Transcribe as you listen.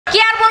কি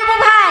আর বলবো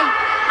ভাই,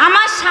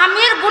 আমার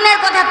স্বামীর গুণের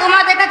কথা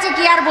তোমাদের কাছে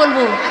কি আর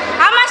বলবো।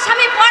 আমার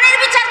স্বামী পরের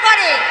বিচার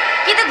করে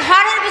কিন্তু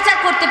ঘরের বিচার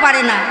করতে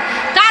পারে না।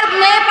 কার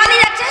মেয়ে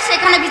পালিয়ে যাচ্ছে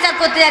সেখানে বিচার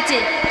করতে যাচ্ছে,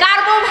 কার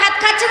বউ ভাত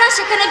খাচ্ছে না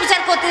সেখানে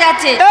বিচার করতে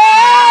যাচ্ছে।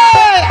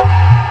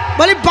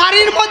 বলি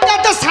বাড়ির মধ্যে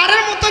এত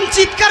সারের মতন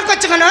চিৎকার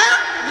করছে কেন?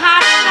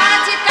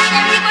 চিৎকার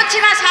এমনি করছি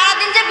না,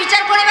 সারাদিন যে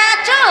বিচার করে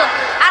বেড়াচ্ছ,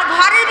 আর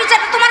ঘরের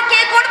বিচারটা তোমার কে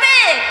করবে?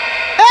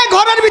 এই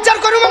ঘরের বিচার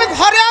করবে মানে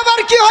ঘরে আবার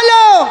কি হলো?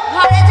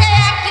 ঘরে যে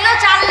 1 কিলো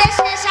চাল নেই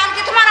সে চাল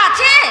কি তোমার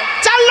আছে?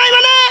 চাল নাই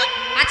মানে?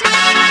 আছে।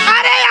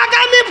 আরে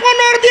আগামী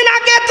 15 দিন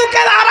আগে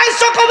তোকে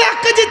 250 কম 1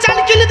 কেজি চাল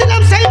কিনে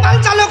দিলাম, সেই মাল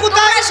চালো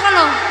কোথায়?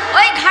 শোনো,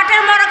 ওই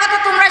ঘাটের মরার কথা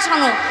তোমরা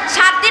শোনো।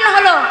 7 দিন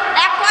হলো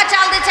 1 পোয়া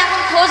চাল দিচ্ছে,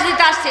 এখন খোঁজ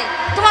দিতে আসছে।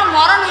 তোমার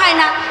মরণ হয়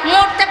না,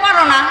 মরতে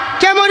পারো না।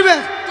 কে মরবে?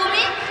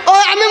 তুমি। ও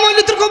আমি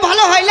মরলে তোর খুব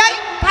ভালো হয় নাই?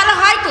 ভালো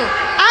হয় তো,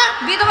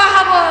 বিধবা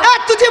হবো।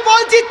 তুই যে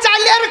বলছিস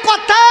চালের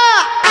কথা,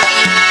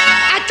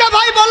 আচ্ছা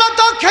ভাই বলো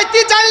তো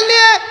খেতে চাল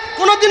নিয়ে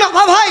কোনোদিন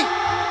অভাব হয়?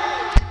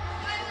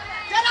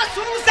 যারা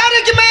সংসারে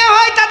কি মেয়ে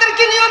হয় তাদের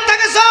কি নিয়ম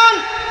থাকে শোন,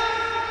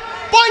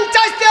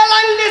 50 তেল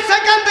আনলে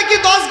সেখান থেকে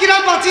 10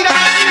 গ্রাম বাঁচি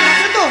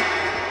রাখে তো।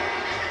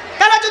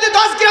 তারা যদি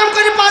 10 গ্রাম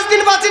করে 5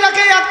 দিন বাঁচি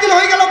রাখে, একদিন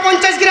হয়ে গেল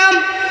 50 গ্রাম,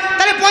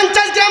 তাহলে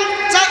 50 গ্রাম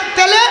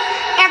তেলে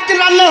একদিন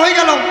রান্না হয়ে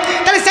গেল,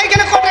 তাহলে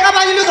সেইখানে কত টাকা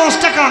বাঁচলো? 10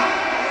 টাকা।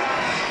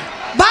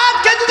 ভাত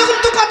খেতে তখন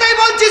তুই কথাই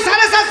বলছিস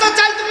 750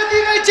 চাল তুমি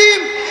দিয়ে গেছি।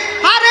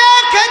 আরে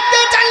খেতে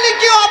চাললে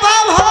কি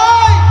অভাব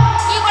হয়?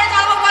 কি করে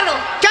চালবো বলো?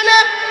 কেন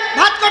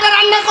ভাত কটা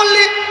রান্না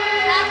করলি,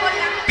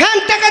 ফ্যান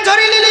থেকে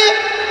ঝরিয়ে নিলি,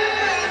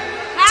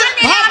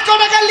 ভাত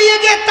কটাকে নিয়ে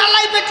গিয়ে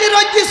তালাই পেটি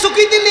রোদ্রে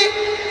শুকিয়ে দিলি,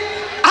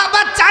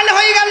 আবার চাল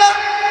হয়ে গেল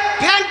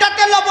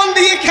ফ্যানটাতে লবণ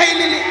দিয়ে খেয়ে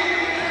নিলি,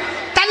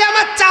 তাহলে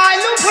আমার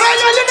চালও ফুরাই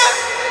নিলি না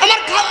আমার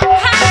খাওয়া।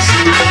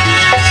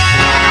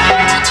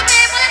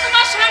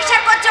 তোমার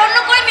সংসার করছে, অন্য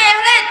কই মেয়ে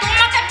হলে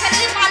তোমাকে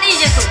ফেলে পালিয়ে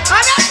যেত।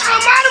 আরে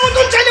আমার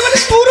মতন চাইলে বলে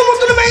তোর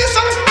মতন মেয়ের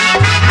সঙ্গে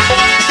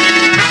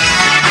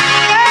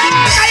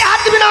গায়ে হাত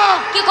দিবি না।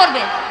 কি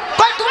করবে?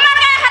 তোমার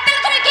গায়ে হাত দিলে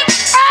তুমি কি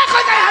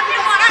গায়ে হাত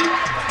দিবি?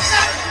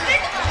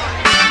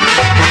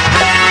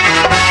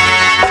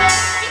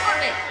 কি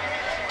করবে?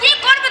 কি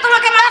করবে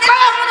তোমাকে?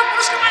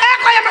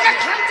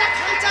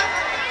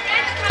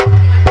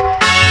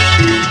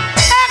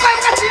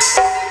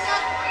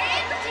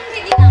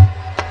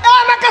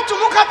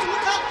 চুমুখা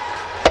চুমুখা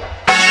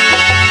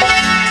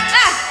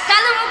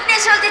কালো মুখ নিয়ে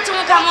চলতে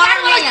চুমুখা মরার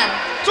নেই আর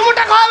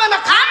চুমুটা খাওয়াবে না।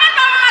 আমার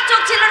বাবা মা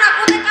চোখ ছিল না,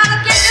 কোথায় কালো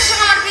কেটের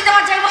সময় আমার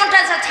বিধবা জীবনটা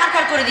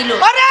ছাড়খাড় করে দিল।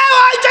 আরে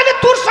ওই জন্য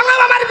তোর সঙ্গে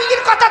আমার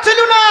বিয়ের কথা ছিল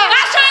না।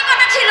 কার সঙ্গে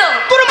কথা ছিল?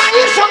 তোর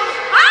মায়ের সঙ্গে।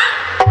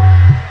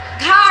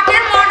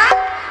 ঘাটের মরা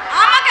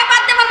আমাকে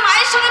বাদ দেবার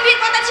মায়ের সঙ্গে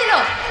বিয়ের কথা ছিল।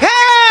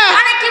 হ্যাঁ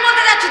আরে কি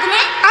বলতে যাচ্ছ তুমি?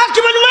 আর কি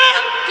বলবো?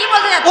 কি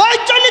বলতে যাচ্ছ? ওই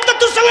জন্য তো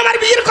তোর সঙ্গে আমার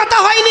বিয়ের কথা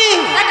হয়নি।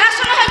 কার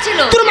সঙ্গে হয়েছিল?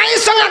 তোর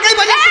মায়ের সঙ্গে আগেই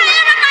বলি।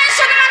 আমার মায়ের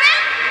সঙ্গে মানে?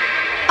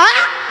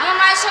 আমার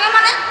মায়ের সঙ্গে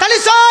মানে? তাহলে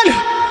শোন,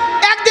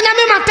 একদিন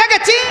আমি মাঠে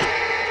গেছি,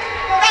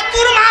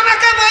 তোর মা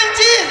আমাকে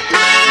বলছি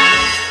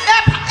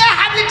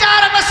হাবলিটা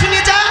আর আবার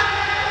শুনে যা।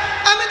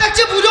 আমি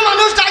দেখছি বুড়ো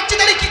মানুষ যাচ্ছি,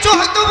 তাহলে কিছু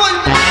হয়তো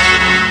বলবে।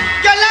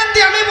 গেলাম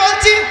দিয়ে আমি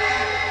বলছি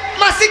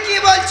মাসি কি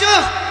বলছো?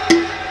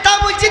 তা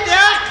বলছি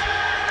দেখ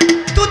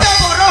তুই তো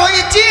বড়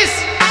হয়েছিস,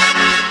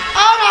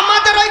 আর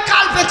আমাদের ওই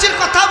কাল পেঁচির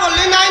কথা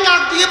বললি নাই,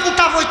 নাক দিয়ে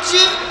পুঁটা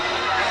পড়ছি,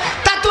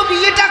 তা তুই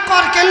বিয়েটা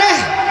কর কেনে?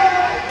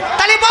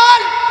 তাহলে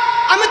বল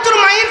আমি তোর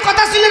মায়ের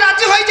কথা শুনে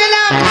রাজি হয়ে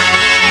গেলাম।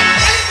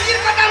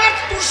 বিয়ের কথা আমার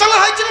তোর সঙ্গে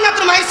হয়েছিল না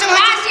তোর মায়ের সঙ্গে?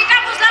 সেটা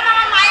বুঝলাম,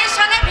 আমার মায়ের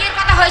সঙ্গে বিয়ের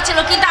কথা হয়েছিল,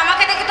 কিন্তু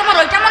আমাকে দেখে তোমার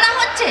ওইটা মনে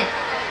হচ্ছে?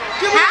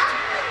 হ্যাঁ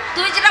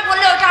তুমি যেটা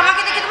বললে ওটা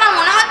আমাকে দেখে তোমার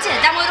মনে হচ্ছে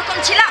যে আমি ওইরকম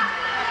ছিলাম?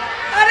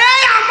 আরে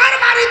আমার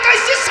বাড়িতে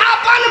এসে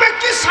সাবান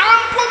মেখে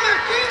শ্যাম্পু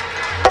মেখে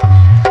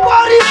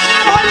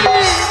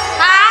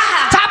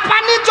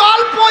চাপানি জল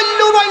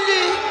পড়লু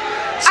বললি,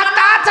 আর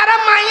তাছাড়া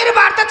মায়ের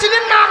বার্তা ছিল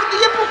নাক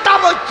দিয়ে পুঁতা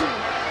বলছি।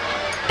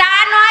 তা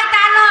নয়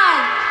তা নয়,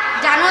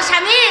 জানো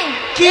স্বামী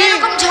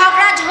এরকম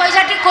ঝগড়া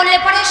ঝইঝাটি করলে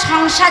পরে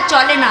সংসার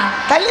চলে না।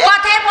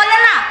 কথায় বলে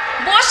না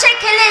বসে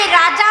খেলে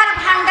রাজার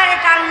ভান্ডারে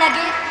টান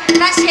লাগে,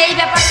 তা সেই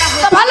ব্যাপারটা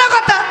হচ্ছে। ভালো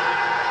কথা,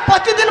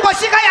 প্রতিদিন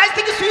বসে খাই, আজ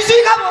থেকে শুই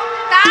শুই খাবো।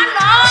 তা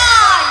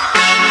নয়,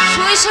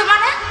 শুই শুই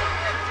মানে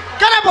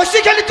কেন বসে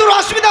খেলি তোর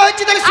অসুবিধা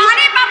হচ্ছে?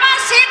 আরে বাবা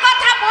সে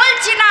কথা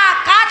বলছি না,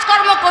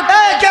 কাজকর্ম করতে।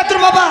 কে তোর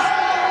বাবা?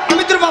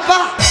 আমি তোর বাবা।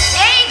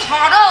 এই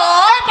ধরো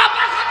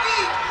বাবা খাবি।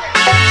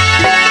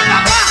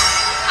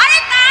 আরে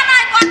তা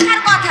নয়, কথার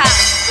কথা।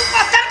 তুই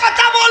কথার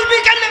কথা বলবি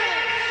কেন?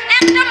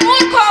 একটা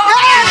মূর্খ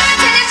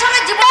ছেলের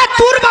সঙ্গে জীবন।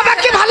 তোর বাবা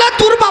কি ভালো?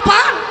 তোর বাবা,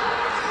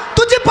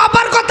 তুই যে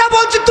বাবার কথা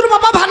বলছিস, তোর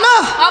বাবা ভালো?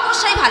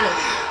 অবশ্যই ভালো।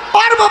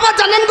 ওর বাবা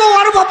জানেন গো,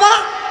 ওর বাবা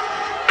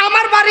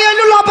আমার বাড়ি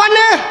এলো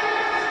লবানে,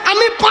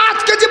 আমি 5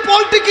 কেজি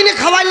পোল্ট্রি কিনে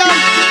খাওয়াইলাম।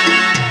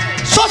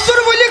 শ্বশুর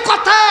বলি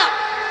কথা,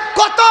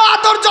 কত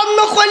আদর যত্ন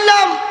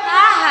করলাম।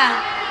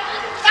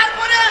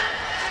 তারপরে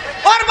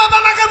ওর বাবা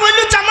আমাকে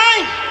বললো জামাই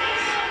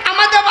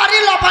আমাদের বাড়ি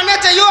লবানে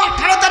যাইও,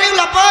 18 তারিখ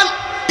লবান,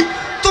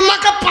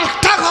 তোমাকে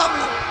 5টা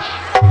খাওয়াবো।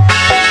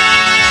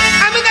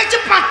 আমি দেখছি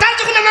 5টা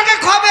যখন আমাকে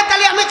খাওয়াবে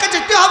তাহলে আমাকে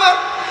যেতে হবে।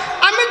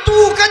 আমি 2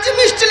 কেজি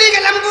মিষ্টি নিয়ে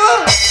গেলাম গো,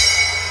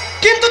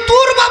 কিন্তু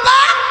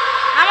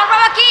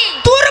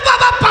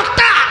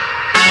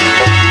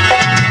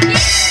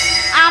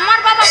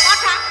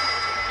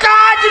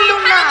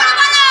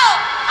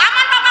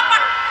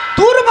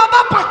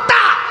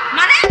পাটা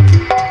মানে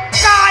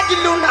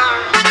কাটলো না।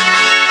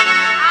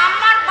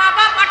 আমার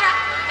বাবা পাঠা,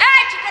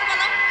 এই ঠিক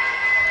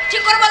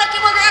করে বলো কি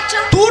বলতে যাচ্ছ?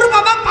 তোর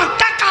বাবা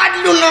পাটা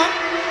কাটলো না।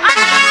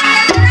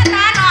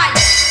 তা নয়,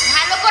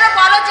 ভালো করে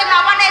বলো যে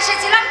নবানে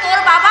এসেছিলাম, তোর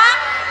বাবা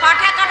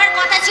পাঠা কাটার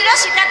কথা ছিল,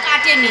 সেটা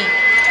কাটেনি।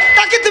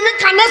 তাকে তুমি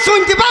কানে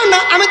শুনতে পাও না?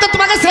 আমি তো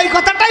তোমাকে সেই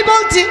কথাটাই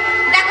বলছি।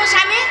 দেখো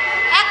স্বামী,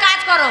 এক কাজ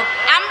করো,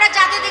 আমরা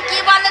জাতিতে কি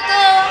বলে তো?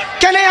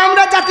 কেন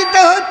আমরা জাতিতে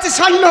হচ্ছে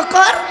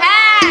স্বর্ণকর?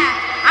 হ্যাঁ,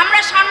 আমরা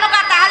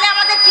স্বর্ণকার। তাহলে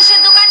আমাদের কিসের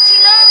দোকান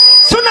ছিল?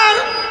 সোনার।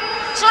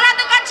 সোনার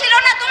দোকান ছিল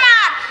না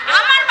তোমার?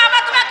 আমার বাবা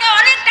তোমাকে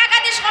অনেক টাকা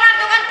দিয়ে সোনার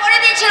দোকান করে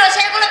দিয়েছিল,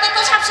 সেগুলো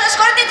তো সব শেষ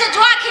করে দিয়েছে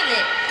জুয়া খেলে।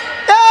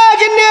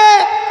 গিন্নি,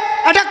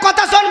 একটা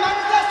কথা শোন,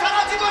 মানুষের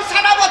সারা জীবন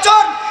সারা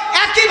বছর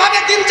একইভাবে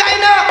দিন যায়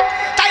না।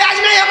 তাই আজ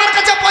নাই আমার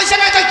কাছে পয়সা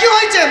নাই, তাই কি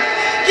হয়েছে?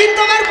 কিন্তু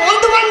আমার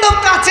বন্ধু বান্ধব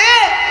তো আছে,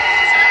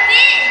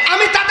 সত্যি?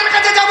 আমি তাদের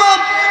কাছে যাব,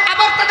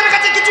 আবার তাদের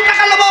কাছে কিছু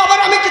টাকা নেবো, আবার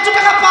আমি কিছু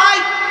টাকা পাই।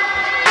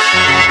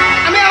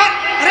 আমি আবার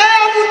রে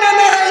মুন্না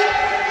নেই।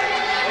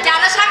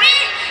 জানো স্বামী,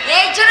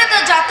 এই জন্য তো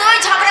যতই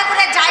ঝগড়া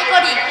করে যাই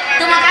করি,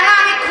 তোমাকে না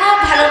আমি খুব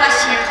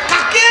ভালোবাসি।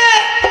 কাকে?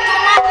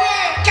 তোমাকে।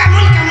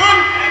 কেমন কেমন?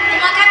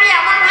 তোমাকে আমি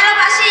এমন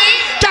ভালোবাসি,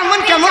 কেমন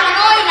তুমি কেমন?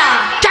 জানোই না।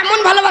 কেমন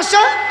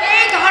ভালোবাসো?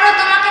 এই ধরো,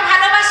 তোমাকে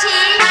ভালোবাসি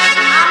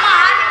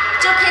আমার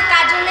চোখে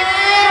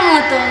কাজলের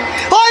মতো।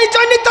 ওই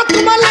জন্যই তো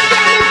তোমার লাগে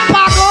আমি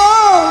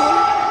পাগল।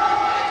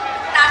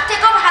 তার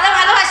থেকেও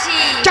ভালোবাসি।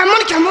 কেমন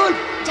কেমন?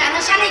 জানো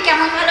স্বামী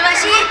কেমন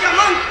ভালোবাসি?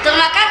 কেমন?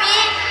 তোমাকে আমি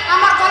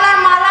আমার গলার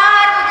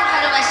মালার মতো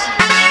ভালোবাসি।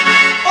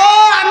 ও,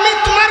 আমি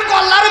তোমার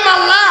গলার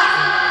মালা,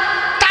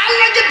 তার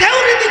লাগে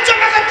দেউরি দিচ্ছ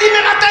আমাকে দিনে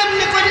রাতে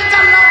এমনি করে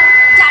জানলাম।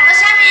 জানো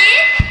স্বামী,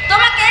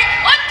 তোমাকে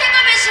ওর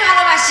থেকেও বেশি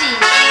ভালোবাসি।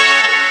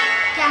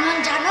 কেমন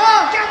জানো?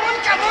 কেমন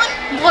কেমন?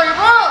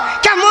 বলবো?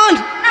 কেমন?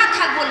 না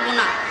থাক, বলবো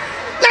না।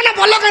 না না,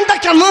 বলো কেন?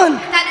 কেমন?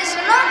 তাহলে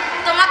শোনো,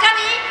 তোমাকে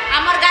আমি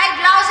আমার গায়ের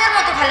ব্লাউজের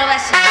মতো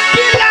ভালোবাসি।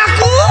 কি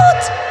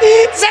লাগুচ,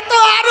 সে তো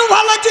আরো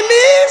ভালো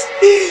জিনিস।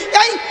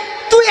 এই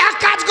তুই এক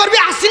কাজ করবি,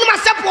 আশ্বিন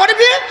মাসে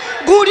পড়বি,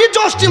 ঘুরি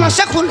জ্যৈষ্ঠ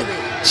মাসে খুলবি।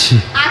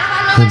 আরো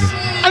ভালোবাসি।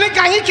 আমি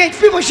গায়ে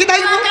কেটপি বসে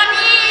থাকবো। তোমাকে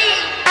আমি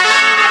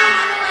আরো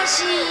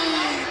ভালোবাসি।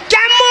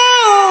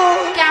 কেমন?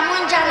 কেমন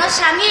জানো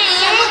স্বামী,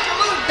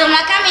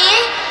 তোমাকে আমি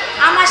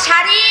আমার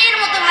শাড়ির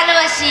মতো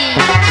ভালোবাসি।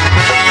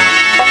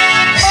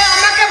 ও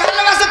আমাকে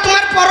ভালোবাসে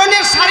তোমার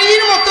পরনের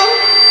শাড়ির মতো।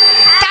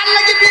 তার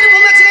লাগে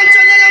বীরভূমে ছিলাম,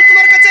 চলে এলাম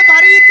তোমার কাছে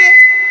বাড়িতে।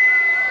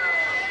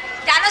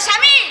 জানো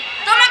স্বামী,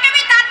 তোমাকে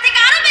আমি তার থেকে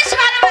আরো বেশি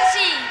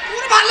ভালোবাসি।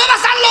 তোর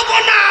ভালোবাসার লোভ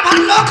না,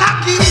 ভালো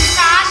খাকি।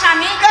 না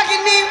স্বামী।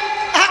 দেখিনি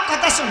এক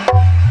কথা শোন,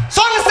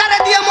 সংসারে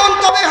দিয়ে মন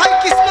তবে হয়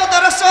কৃষ্ণ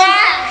দর্শন।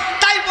 হ্যাঁ।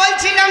 তাই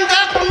বলছিলাম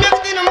দেখ অনেক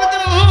দিন আমাদের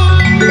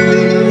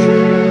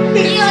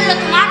কি হলো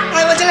তোমার?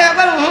 আমি বলছিলাম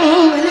একবার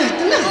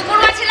কুকুর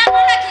মাছিলাম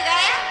নাকি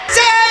গায়ে?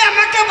 সে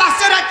আমাকে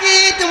বাসে রাখি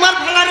তোমার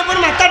ভালার উপর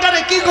মাথাটা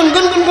রেখে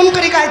গুনগুন গুনগুন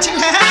করে গাইছিল।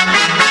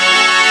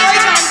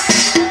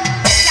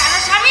 জানো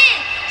স্বামী,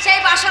 সেই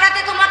বাসরাতে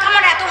তোমাকে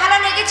আমার এত ভালো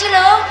লেগেছিল,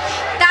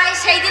 তাই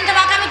সেই দিন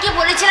তোমাকে আমি কি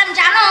বলেছিলাম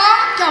জানো?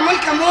 কেমন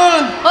কেমন?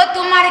 ও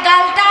তোমার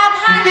গালটা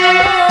ভালো,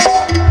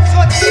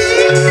 সত্যি?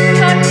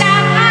 ঠোঁটটা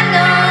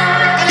ভালো,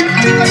 তাহলে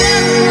কাজী করবে?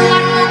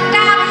 তোমার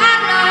মুখটা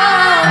ভালো,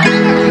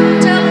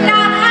 চোখটা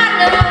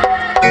ভালো,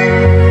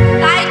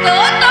 তাই তো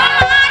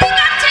তোমার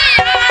কাছে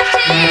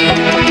আসি,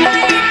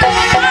 তাই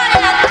তোমায়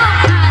এত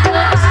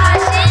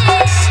ভালোবাসি,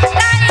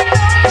 তাই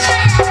তোমায়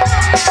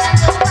এত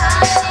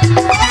ভালোবাসি,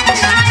 তাই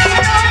তোমায়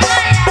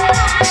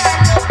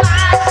এত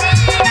ভালোবাসি,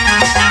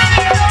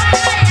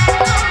 তাই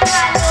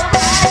তোমায় এত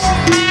ভালোবাসি।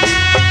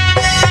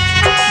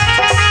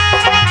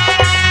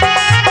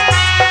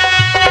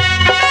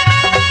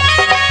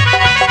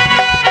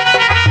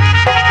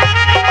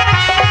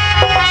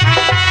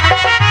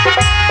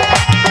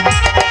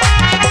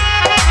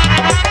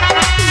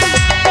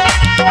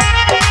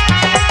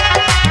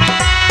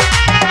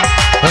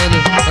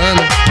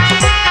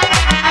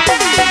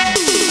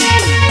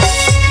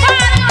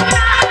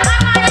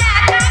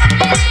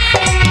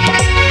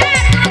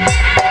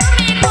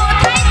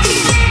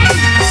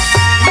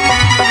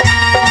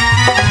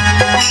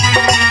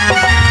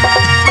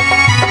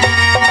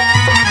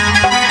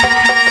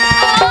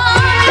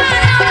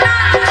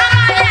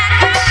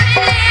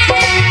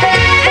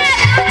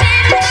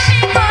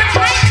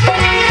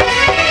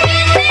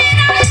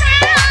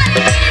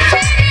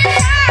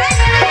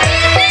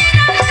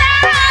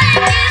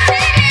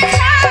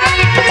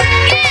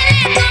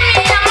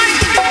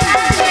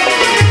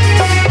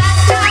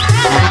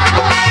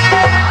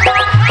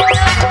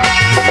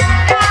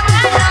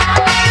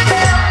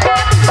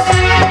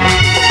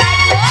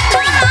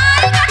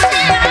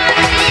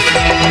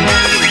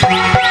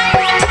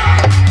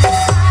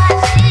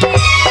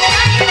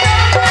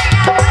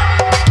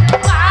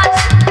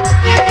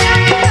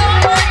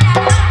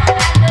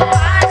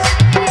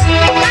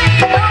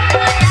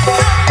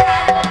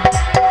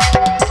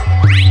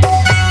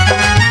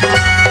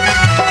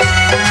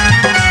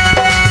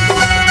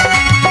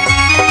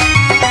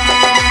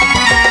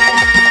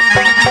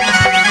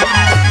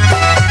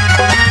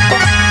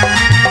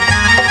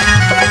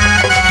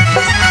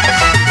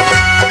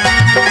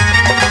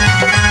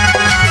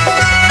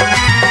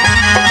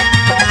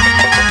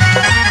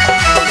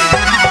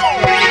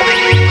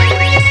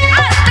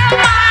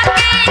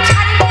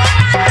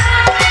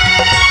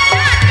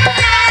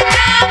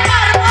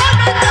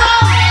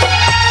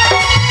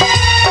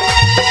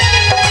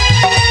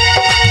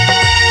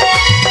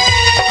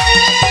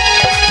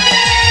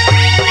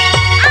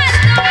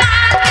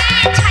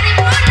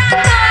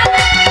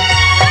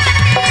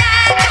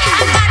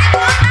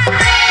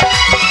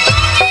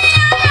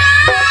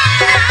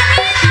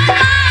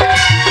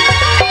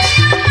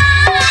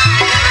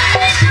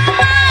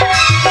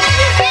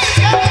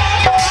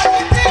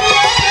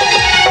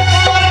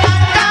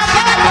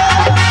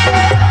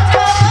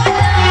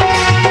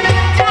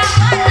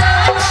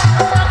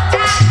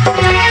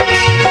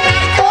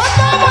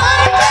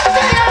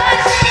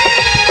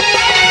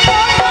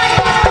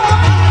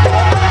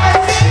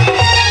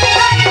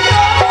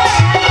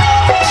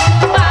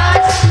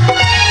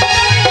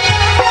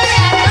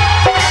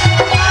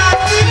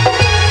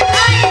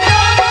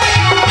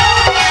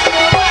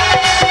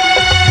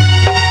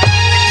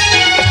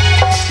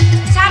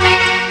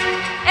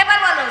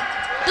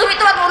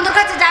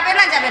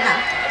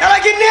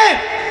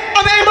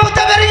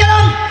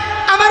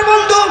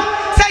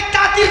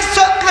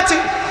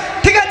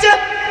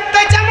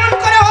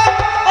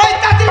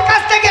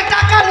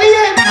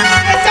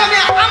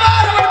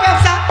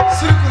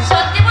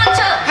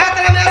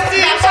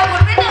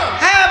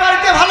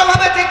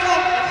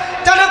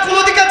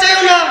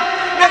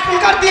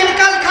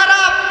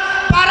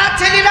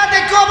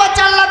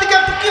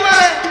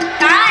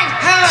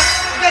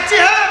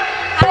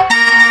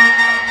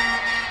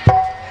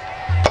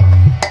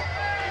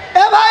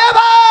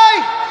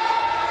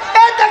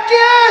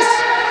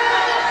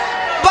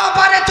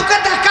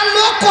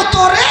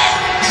 তোরে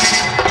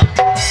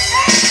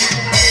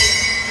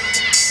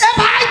এ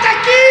ভাই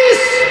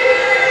দেখিস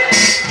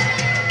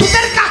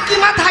তোদের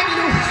কাকিমা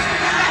থাকলো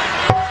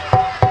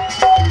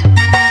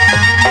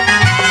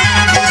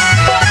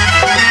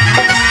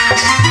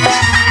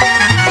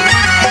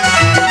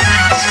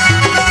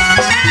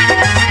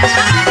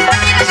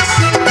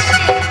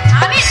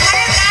আমি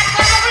ঘরের কাজ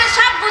কর্মগুলো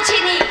সব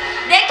গুছিয়ে নিই,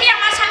 দেখি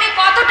আমার স্বামী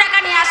কত টাকা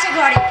নিয়ে আসে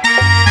ঘরে।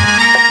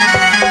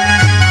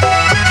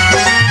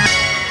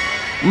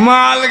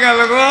 মাল গেল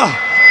গো,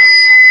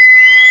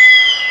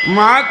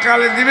 মা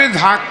কালে দিবি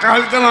ধাক্কা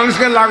হলে তো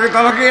মানুষকে লাগে, তো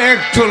আমাকে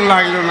একটু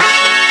লাগলো না।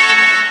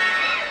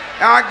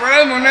 একবারে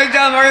মনে হচ্ছে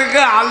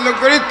আমাকে আল্লো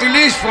করে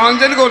তুলি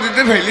স্পঞ্জের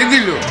গতিতে ফেলে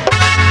দিল।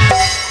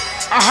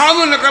 আহা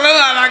মনে করলাম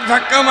আর এক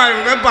ধাক্কা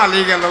মারবে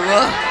পালিয়ে গেল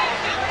গো।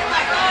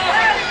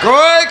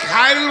 কই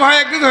খাইরুল ভাই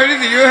একটু ধরে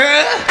দিও হে।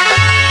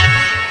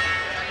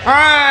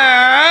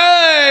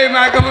 হ্যাঁ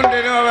মা কেমন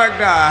ডেরে বাবা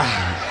একটা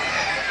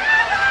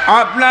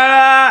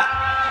আপনারা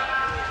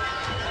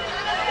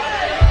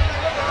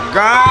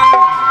গান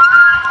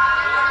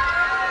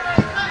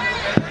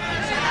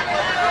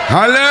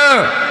হ্যালো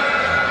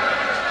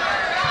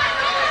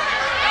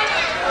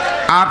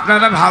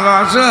আপনারা ভালো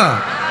আছো?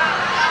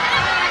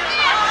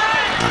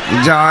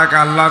 যাক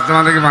আল্লাহ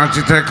তোমাদেরকে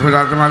বাঁচিয়ে থাক,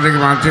 খোদা তোমাদেরকে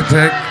বাঁচিয়ে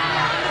থাক।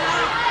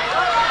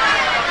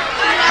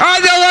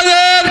 আজ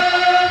আমাদের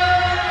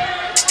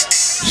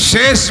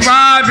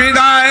শেষবার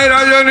বিদায়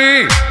রজনী।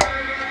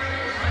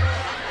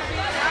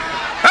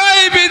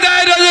 এই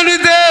বিদায়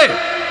রজনীতে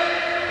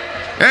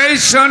এই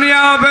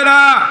সনিয়া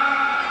অপেরা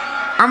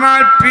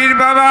আমার পীর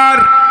বাবার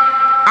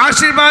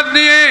আশীর্বাদ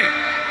নিয়ে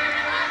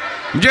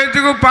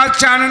যেটুকু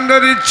পাচ্ছে আনন্দ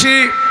দিচ্ছি।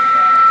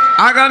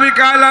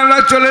 আগামীকাল আমরা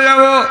চলে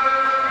যাব,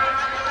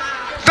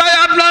 তাই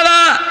আপনারা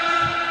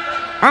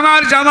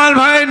আমার জামাল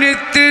ভাইয়ের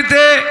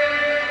নেতৃত্বে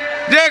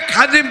যে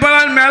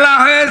খাদিমপাড়ার মেলা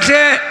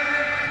হয়েছে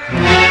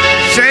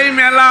সেই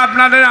মেলা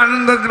আপনাদের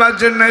আনন্দ দেওয়ার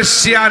জন্য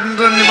এসছি, আনন্দ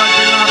নেওয়ার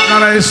জন্য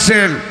আপনারা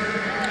এসছেন।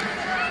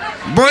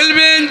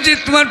 বলবেন যে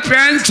তোমার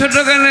প্যান্ট ছোট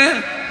কেন?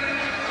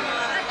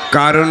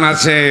 কারণ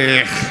আছে,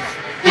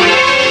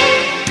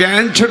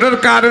 প্যান্ট ছোটর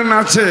কারণ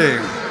আছে।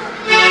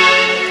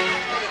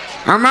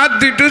 আমার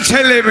দুটো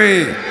ছেলে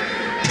মেয়ে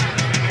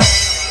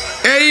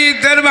এই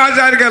ঈদের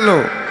বাজার গেল,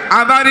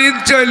 আবার ঈদ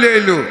চলে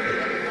এলো।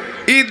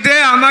 ঈদে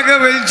আমাকে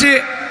বলছি,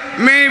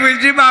 মেয়ে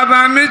বলছি বাবা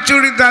আমি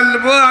চুড়িদার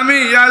নেবো, আমি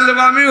ইয়া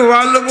নেবো, আমি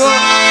ওয়া নেবো।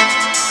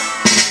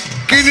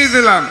 কিনে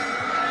দিলাম,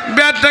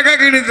 ব্যাট টাকা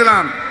কিনে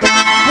দিলাম,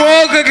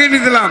 বউকে কিনে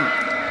দিলাম,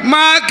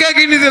 মাকে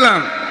কিনে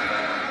দিলাম।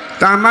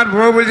 তা আমার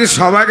বউ বলছি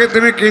সবাইকে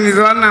তুমি কিনে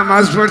দিলাম,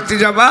 নামাজ পড়তে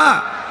যাবা,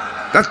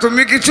 তা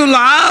তুমি কিছু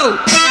লাও।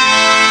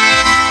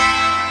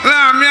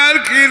 আমি আর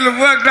কি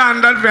নেবো, একটা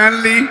আন্ডার প্যান্ট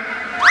নি।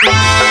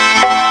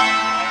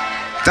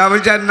 তা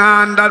বলছে না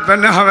আন্ডার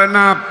প্যান্টে হবে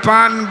না,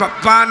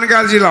 পান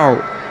গাজি লাও।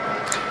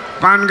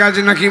 পান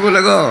গাজি না কি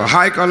বলে গো,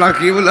 হাই কলার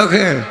কি বলে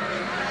ওকে?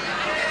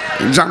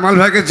 জামাল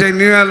ভাইকে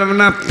চেনি এলাম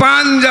না,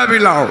 পাঞ্জাবি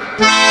লাও।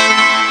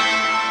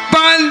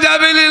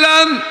 পাঞ্জাবি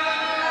নিলাম,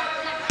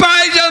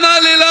 পায়জামা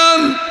নিলাম,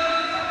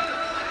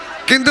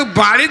 কিন্তু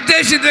বাড়িতে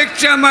এসে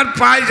দেখছি আমার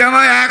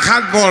পায়জামা এক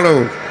হাত বড়,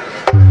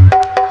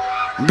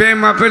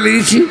 বেমাপে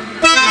নিয়েছি।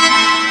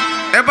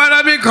 এবার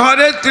আমি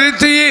ঘরে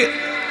তুই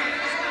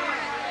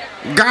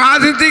গা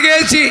ধুতে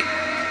গেছি,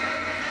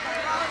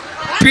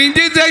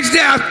 পিঁজি দেখছি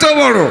এত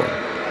বড়।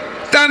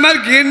 তা আমার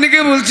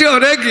গিন্নিকে বলছি,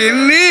 ওরে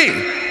গিন্নি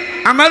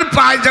আমার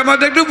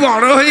পায়জামাটা একটু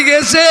বড় হয়ে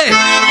গেছে,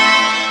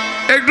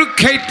 একটু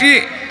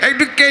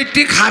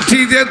কেটি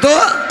খাসি দে তো।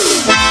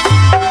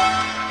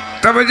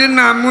 তবে যে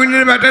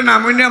নামুইনের বেটা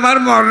নামুইনি আমার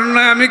মরণ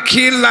নয়, আমি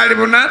ক্ষীর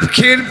লাড়ব না,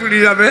 ক্ষীর পুড়ে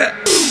যাবে।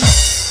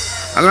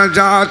 আল্লাহ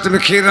যা তুমি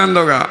ক্ষীর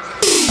রান্ধো গা,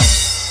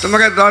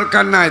 তোমাকে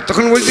দরকার নাই।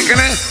 তখন বলছি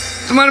কেন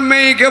তোমার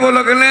মেয়েকে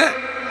বলো কেন,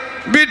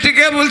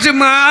 বিটিকে বলছি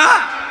মা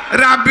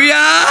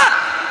রাবিয়া,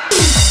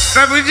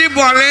 তা বুঝি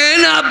বলেন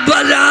আব্বা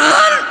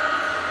যান।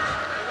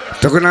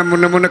 তখন আমি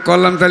মনে মনে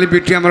করলাম তাহলে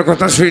বিটি আমার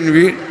কথা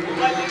শুনবি।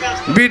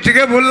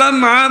 বিটিকে বললাম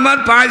মা আমার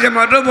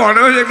পায়জামাটা বড়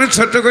হয়ে একটু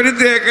ছোট করে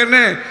দিয়ে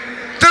এখানে।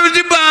 তো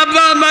বলছি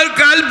বাবা আমার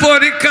কাল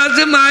পরীক্ষা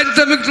আছে, মায়ের তো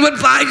আমি তোমার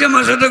পায়জামা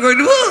ছোট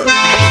করব।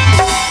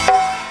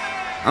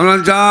 আমরা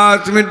যা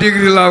তুমি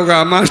ডিগ্রি লাও গা,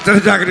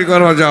 মাস্টারে চাকরি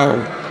করো যাও।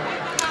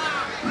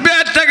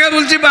 বেটাকে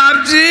বলছি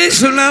ভাবছি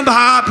শোনা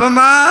ভাব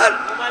আমার,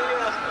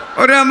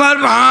 ওরে আমার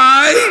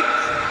ভাই,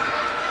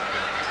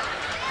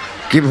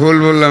 কি ভুল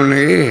বললাম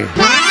নাকি?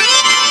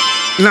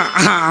 না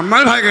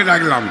আমার ভাইকে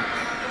ডাকলাম,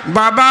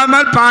 বাবা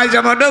আমার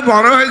পায়জামাটা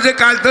বড় হয়েছে,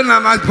 কাল তো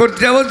নামাজ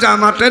পড়তে যাবো,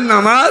 জামাতের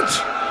নামাজ,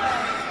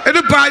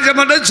 একটু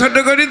পায়জামাটা ছোট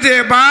করে দে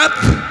বাপ।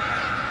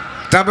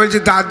 তা বলছি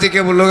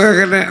দাদিকে বলো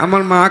এখানে,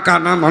 আমার মা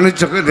কানা মানুষ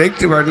চোখে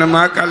দেখতে পারে না,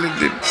 মা কালীর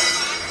দিন।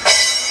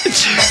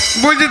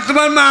 বলছি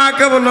তোমার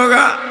মাকে বলো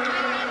গা।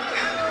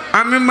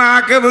 আমি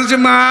মাকে বলছি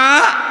মা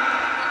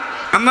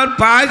আমার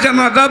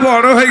পায়জামাটা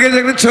বড় হয়ে গেছে,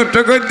 একটু ছোট্ট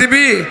করে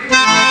দিবি।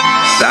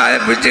 তাই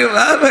বুঝছি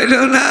ওয়া বলল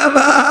না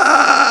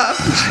বাপ,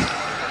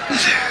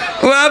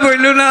 ওয়া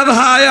বলল না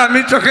ভাই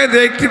আমি চোখে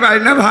দেখতে পাই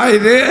না ভাই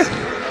রে।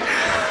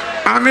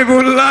 আমি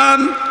বললাম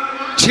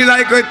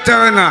সেলাই করতে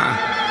হবে না।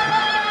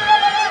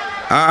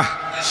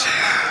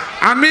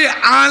 আমি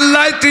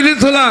আল্লাহ তুলে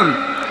ধরলাম,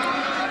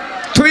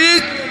 তুই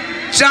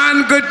চান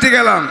করতে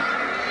গেলাম।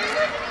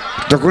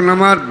 তখন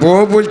আমার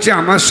বউ বলছে,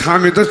 আমার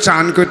স্বামী তো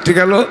চান করতে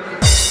গেল,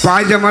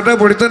 পায়জামাটা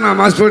পরে তো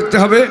নামাজ পড়তে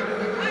হবে,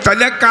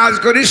 তাহলে এক কাজ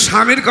করি,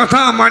 স্বামীর কথা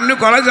অমান্য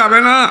করা যাবে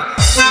না,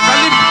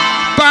 খালি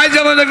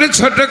পায়জামাটা একটু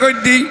ছোট করে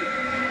দিই।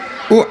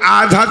 ও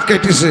আধ হাত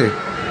কেটেছে,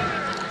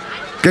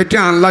 কেটে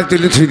আল্লাহ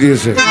তুলে থুই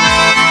দিয়েছে।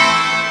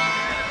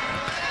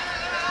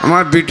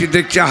 আমার বেটি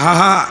দেখছে, হা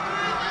হা,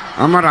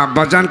 আমার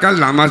আব্বাজান কাল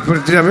নামাজ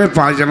পড়তে যাবে,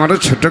 পায়জামাটা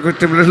ছোট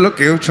করতে বলেছিল,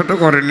 কেউ ছোট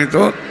করেনি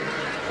তো,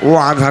 ও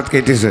আধ হাত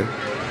কেটেছে।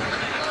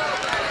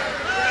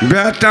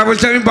 বেয়ারটা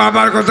বলছে, আমি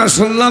বাবার কথা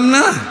শুনলাম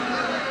না,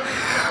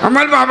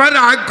 আমার বাবা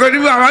রাগ করি,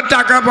 বাবার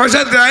টাকা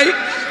পয়সা দেয়,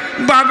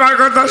 বাবার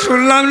কথা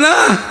শুনলাম না,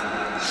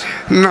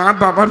 না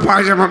বাবার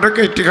পায়জামাটা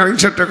কেটে খালি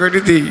ছোট করে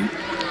দিই।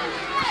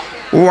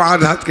 ও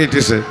আধ হাত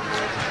কেটেছে।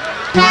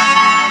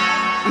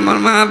 আমার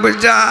মা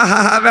বলছে,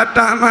 আহা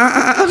বেটা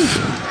আমার,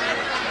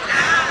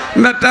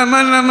 বেটা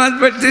আমার নামাজ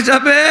পড়তে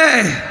যাবে,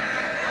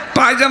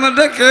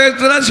 পায়জামাটা কে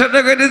তোরা ছোট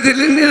করে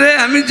দিলি নি রে,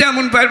 আমি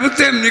যেমন পারবো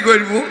তেমনি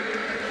করবো।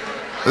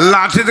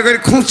 লাঠিতে করে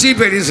খুঁচি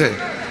পেরিয়েছে,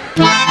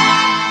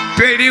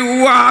 পেরি ও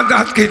আধ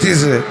হাত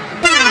কেটেছে।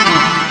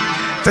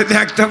 তাহলে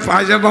একটা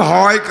পায়জামা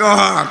হয়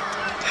কম,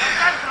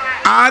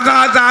 আধ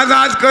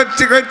হাত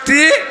করতে করতে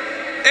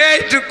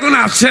এইটুকুন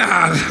আছে।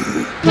 আর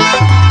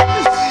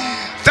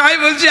তাই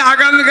বলছি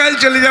আগামীকাল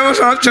চলে যাব,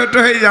 সব ছোট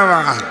হয়ে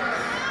যাওয়া।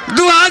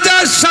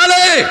 2000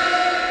 সালে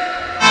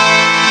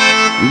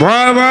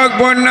ভয়াবহ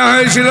বন্যা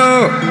হয়েছিল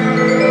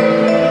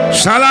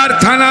সালার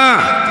থানা।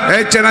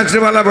 এই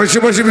চেনাচিবালা বসে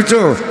বসে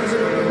বিচো,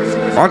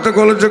 অত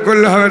গোলযোগ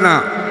করলে হবে না।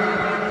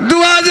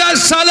 2000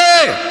 সালে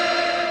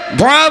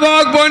ভয়াবহ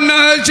বন্যা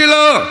হয়েছিল।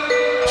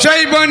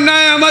 সেই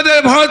বন্যায় আমাদের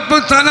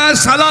ভরতপুর থানা,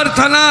 সালার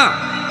থানা,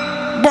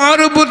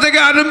 বহরমপুর থেকে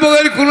আরম্ভ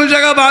করে কোনো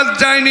জায়গা বাদ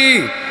যায়নি।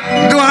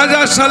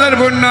 2000 সালের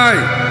বন্যায়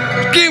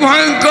কি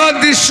ভয়ঙ্কর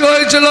দৃশ্য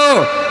হয়েছিল,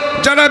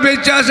 যারা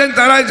বেঁচে আছেন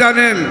তারাই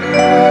জানেন।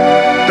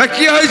 তা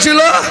কি হয়েছিল?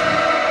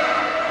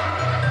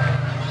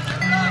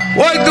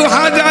 ওই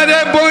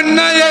 2000-এ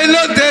বন্যায়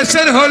এলো,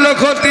 দেশের হলো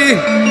ক্ষতি।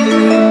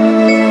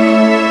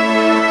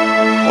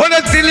 ওরে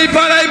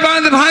তিলিপাড়ায়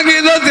বাঁধ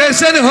ভাঙিল,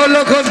 দেশের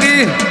হলো ক্ষতি।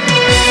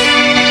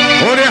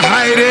 ওরে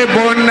হায় রে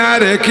বন্যা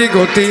রে কি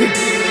গতি,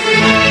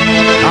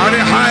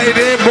 আরে হায়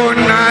রে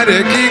বন্যা রে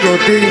কি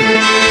গতি,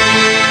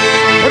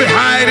 ওরে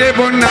হায় রে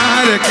বন্যা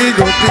রে কি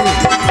গতি,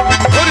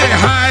 ওরে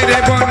হায় রে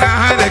বন্যা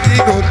রে কি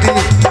গতি,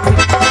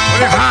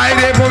 ওরে হায়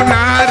রে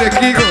বন্যা রে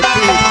কি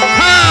গতি।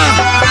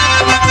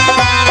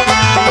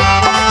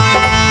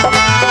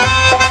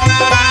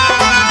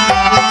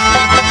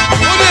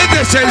 ওরে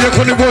দেশে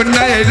যখন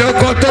বন্যা এলো,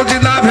 কত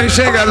জেলা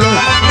ভেসে গেল।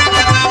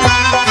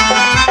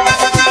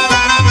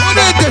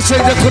 ওরে দেশে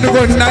যখন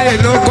বন্যা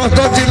এলো, কত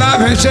জেলা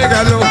ভেসে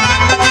গেল।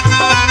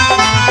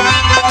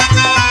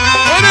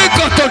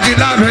 কত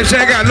জেলা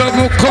ভেসে গেল,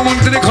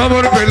 মুখ্যমন্ত্রী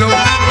খবর পেল।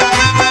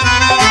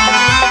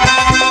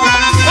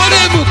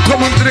 ওরে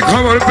মুখ্যমন্ত্রী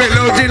খবর পেল,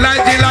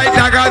 জেলায় জেলায়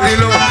টাকা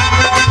দিল।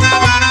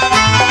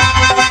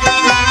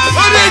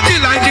 ওরে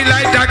জেলায়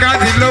জেলায় টাকা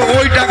দিল,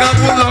 ওই টাকা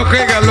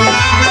ব্লকে গেল।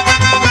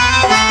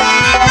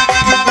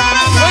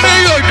 ওরে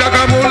ওই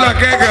টাকা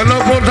ব্লকে গেল,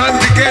 প্রধান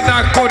দিকে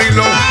ডাক করিল।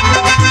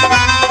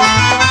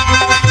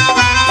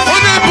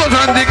 ওরে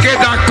প্রধান দিকে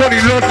ডাক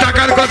করিল,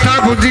 টাকার কথা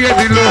বুঝিয়ে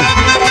দিল।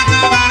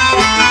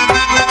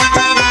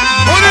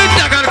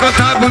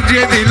 কথা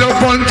বুঝিয়ে দিল,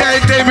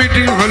 পঞ্চায়েতে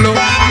মিটিং হলো।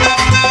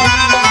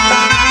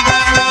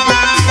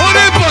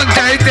 ওরে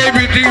পঞ্চায়েতে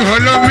মিটিং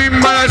হলো,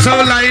 মেম্বাররা সব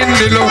লাইন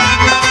দিল।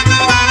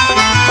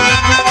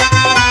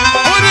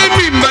 ওরে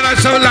মেম্বাররা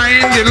সব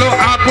লাইন দিল,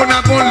 আপন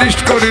আপন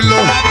লিস্ট করিল।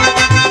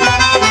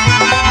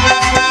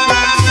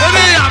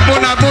 ওরে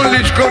আপন আপন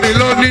লিস্ট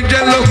করিল,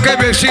 নিজের লোককে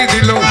বেশি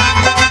দিল।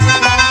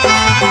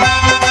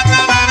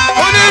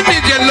 ওরে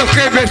নিজের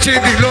লোককে বেশি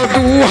দিল,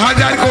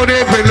 2000 করে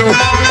পেল।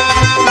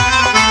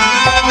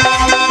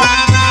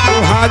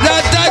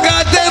 1000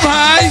 টাকাতে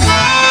ভাই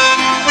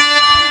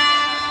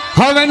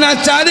হবে না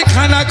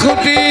 4খানা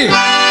খুঁটি,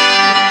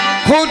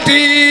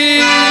 খুঁটি।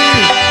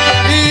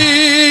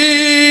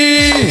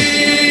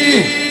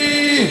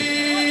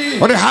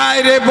 ওরে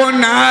হায় রে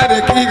বন্যা রে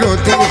কি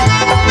গতি,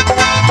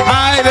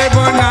 হায় রে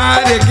বন্যা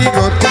রে কি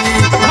গতি।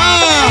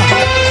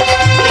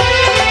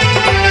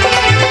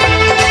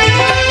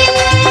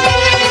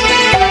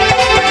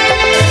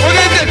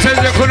 ওরে দেশে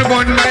যখন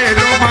বন্যা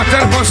এলো,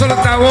 মাছের ফসল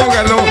তাও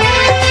গেল।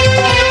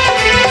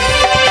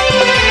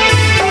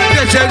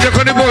 দেশে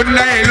যখন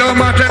বন্যা এলো,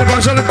 মাছের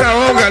ফসল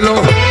তাও গেল।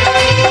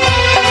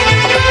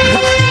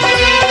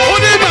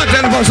 ওরে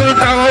মাছের ফসল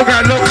তাও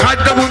গেল,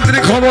 খাদ্যমন্ত্রী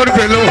খবর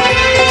পেল।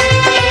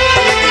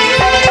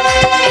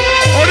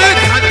 ওরে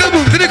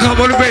খাদ্যমন্ত্রী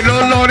খবর পেল,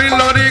 লরি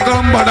লরি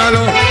গম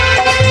বাড়ালো।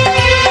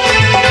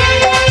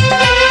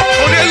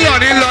 ওরে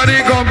লরি লরি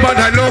গম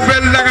বাড়ালো,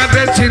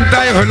 বেলডাঙ্গাতে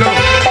ছিনতাই হলো।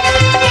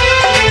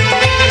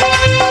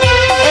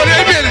 ওরে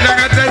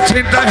বেলডাঙ্গাতে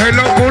ছিনতাই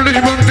হলো, পুলিশ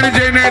মন্ত্রী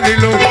জেনে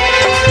দিল।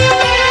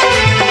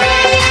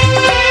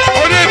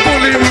 ওরে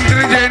পুলিশ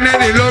মন্ত্রী জেনে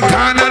দিল,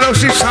 থানার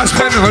ওসি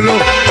সাসপেন্ড হলো।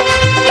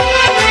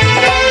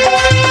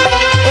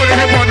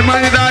 ওরে বদমাই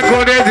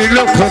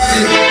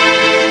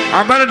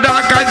আবার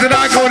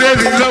ডাকাতরা করে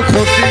দিল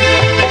ক্ষতি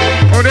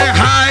ওরে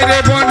হায় রে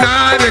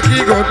বোনার কি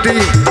গতি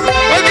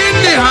ও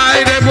গিন্নি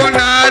হায় রে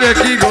বোনার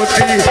কি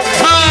গতি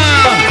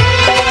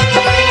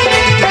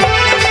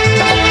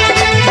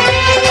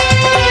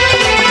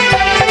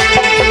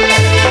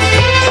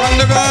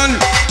বন্ধুগণ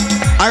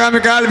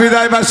আগামীকাল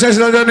বিদায় বা শেষ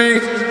রজনী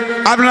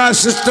আপনারা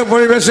সুস্থ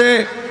পরিবেশে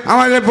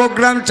আমাদের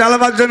প্রোগ্রাম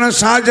চালাবার জন্য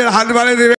সাহায্যের হাত বাড়িয়ে দেবে।